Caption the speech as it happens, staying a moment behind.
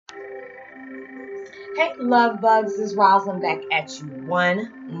Hey, love bugs, this is Roslynn back at you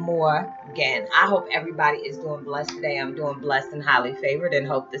one more again. I hope everybody is doing blessed today. I'm doing blessed and highly favored and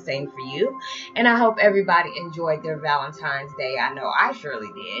hope the same for you. And I hope everybody enjoyed their Valentine's Day. I know I surely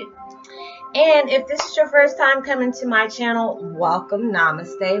did. And if this is your first time coming to my channel, welcome,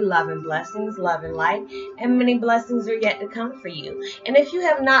 namaste, love and blessings, love and light, and many blessings are yet to come for you. And if you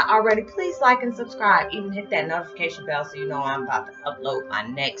have not already, please like and subscribe, even hit that notification bell so you know I'm about to upload my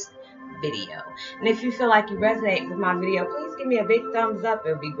next video. And if you feel like you resonate with my video, please give me a big thumbs up.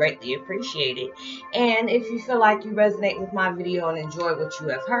 It would be greatly appreciated. And if you feel like you resonate with my video and enjoy what you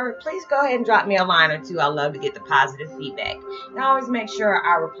have heard, please go ahead and drop me a line or two. I love to get the positive feedback. And I always make sure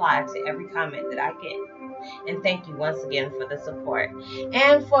I reply to every comment that I get. And thank you once again for the support.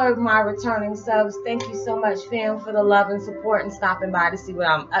 And for my returning subs, thank you so much, fam, for the love and support and stopping by to see what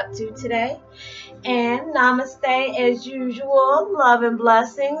I'm up to today. And namaste as usual. Love and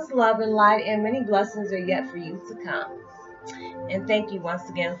blessings, love and light, and many blessings are yet for you to come. And thank you once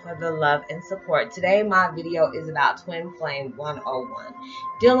again for the love and support. Today my video is about Twin Flame 101,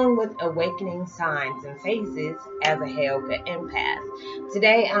 dealing with awakening signs and phases as a Heyoka Empath.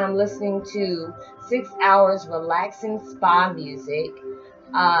 Today I'm listening to 6 hours relaxing spa music,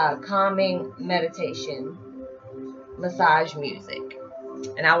 calming meditation, massage music.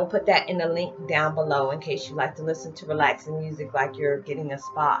 And I will put that in the link down below in case you like to listen to relaxing music like you're getting a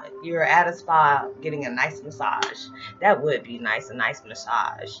spa. You're at a spa getting a nice massage. That would be nice, a nice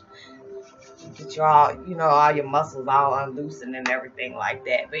massage. Get you all, all your muscles all unloosened and everything like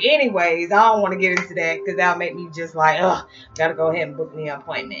that. But anyways, I don't want to get into that because that'll make me just like, ugh, gotta go ahead and book me an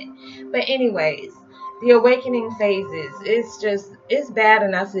appointment. But anyways, the awakening phases, it's bad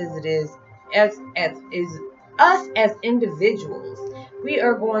enough as it is, as us as individuals. We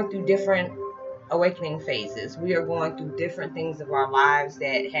are going through different awakening phases. We are going through different things of our lives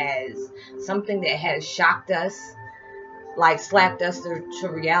that has something that has shocked us, like slapped us to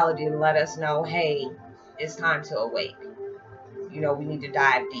reality and let us know, hey, it's time to awake. We need to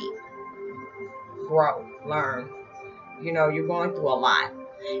dive deep, grow, learn. You're going through a lot.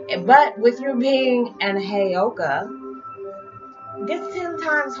 But with you being an Heyoka, it gets 10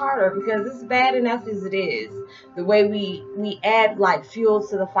 times harder because it's bad enough as it is. The way we add like fuel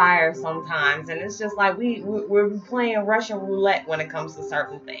to the fire sometimes, and it's just like we're playing Russian roulette when it comes to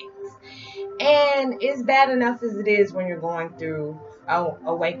certain things. And it's bad enough as it is when you're going through an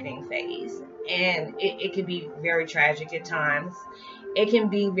awakening phase, and it can be very tragic at times. It can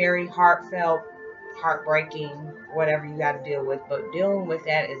be very heartfelt, heartbreaking, whatever you got to deal with. But dealing with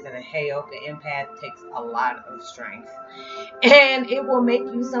that as a Heyoka Empath takes a lot of strength, and it will make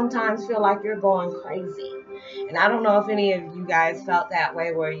you sometimes feel like you're going crazy. And I don't know if any of you guys felt that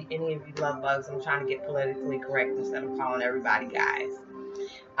way, where any of you love bugs. I'm trying to get politically correct instead of calling everybody guys.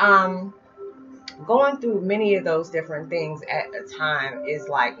 Going through many of those different things at a time is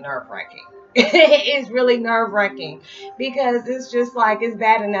like nerve-wracking. It's really nerve-wracking because it's just like, it's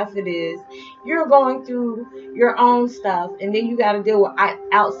bad enough it is. You're going through your own stuff, and then you got to deal with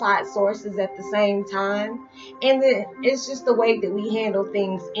outside sources at the same time. And then it's just the way that we handle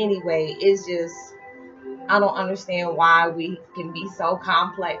things anyway. It's just, I don't understand why we can be so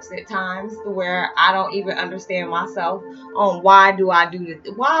complex at times to where I don't even understand myself on why do I do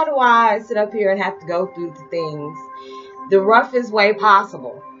this? Why do I sit up here and have to go through the things the roughest way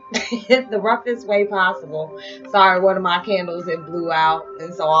possible? The roughest way possible. Sorry, one of my candles, it blew out,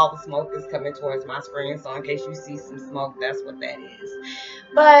 and so all the smoke is coming towards my screen. So in case you see some smoke, that's what that is.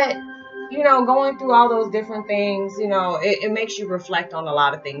 But going through all those different things, it makes you reflect on a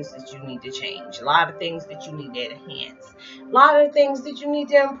lot of things that you need to change, a lot of things that you need to enhance, a lot of things that you need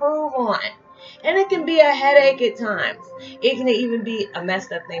to improve on. And it can be a headache at times. It can even be a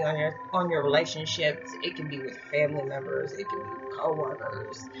messed up thing on your relationships. It can be with family members. It can be with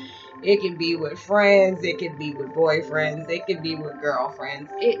coworkers. It can be with friends. It can be with boyfriends. It can be with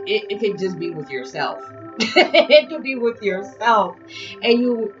girlfriends. It could just be with yourself. It could be with yourself. And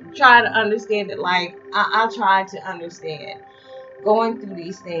you try to understand it. Like I try to understand going through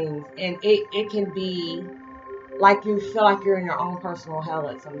these things. And it can be like you feel like you're in your own personal hell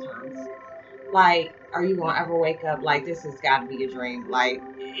at sometimes. Like, are you going to ever wake up like this has got to be a dream? Like,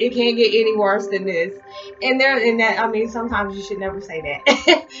 it can't get any worse than this. And sometimes you should never say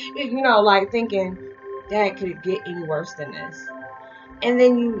that. Like thinking that could get any worse than this. And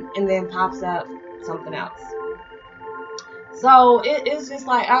then pops up something else. So it's just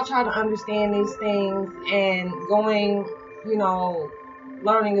like, I try to understand these things, and going,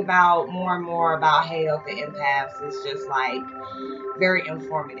 learning about more and more about Heyoka Empaths is just like very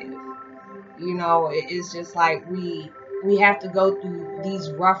informative. It's just like we we have to go through these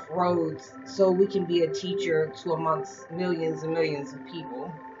rough roads so we can be a teacher to amongst millions and millions of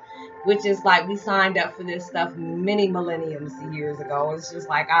people. Which is like, we signed up for this stuff many millenniums years ago. It's just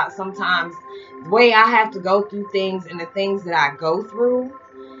like, sometimes the way I have to go through things and the things that I go through,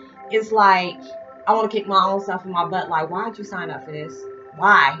 it's like I want to kick my own self in my butt. Like, why did you sign up for this?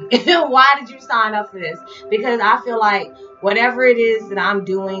 Why? Why did you sign up for this? Because I feel like whatever it is that I'm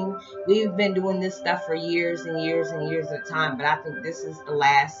doing, we've been doing this stuff for years and years and years at a time. But I think this is the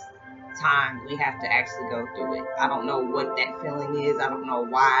last time we have to actually go through it. I don't know what that feeling is. I don't know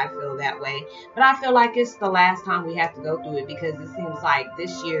why I feel that way. But I feel like it's the last time we have to go through it, because it seems like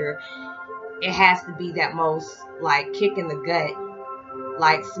this year it has to be that most like kick in the gut,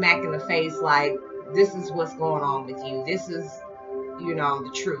 like smack in the face, like this is what's going on with you. This is,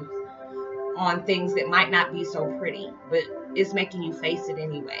 the truth on things that might not be so pretty, but it's making you face it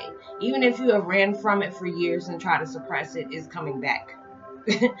anyway. Even if you have ran from it for years and try to suppress it, it's coming back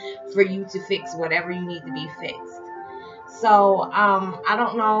for you to fix whatever you need to be fixed. So I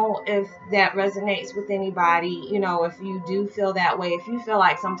don't know if that resonates with anybody. If you do feel that way, if you feel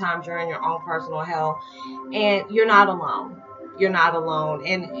like sometimes you're in your own personal hell, and you're not alone. You're not alone,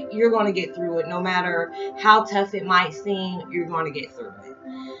 and you're going to get through it. No matter how tough it might seem, you're going to get through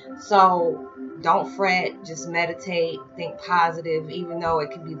it. So don't fret, just meditate, think positive. Even though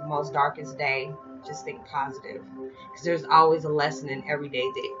it can be the most darkest day, just think positive, because there's always a lesson in every day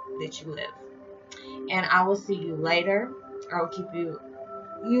that you live. And I will see you later. I'll keep you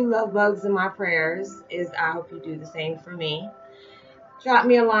love bugs in my prayers. I hope you do the same for me. Drop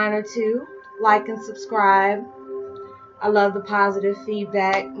me a line or two, like and subscribe. I love the positive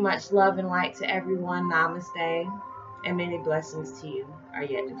feedback. Much love and light to everyone. Namaste. And many blessings to you are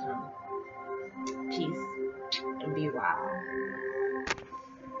yet to come. Peace and be wild.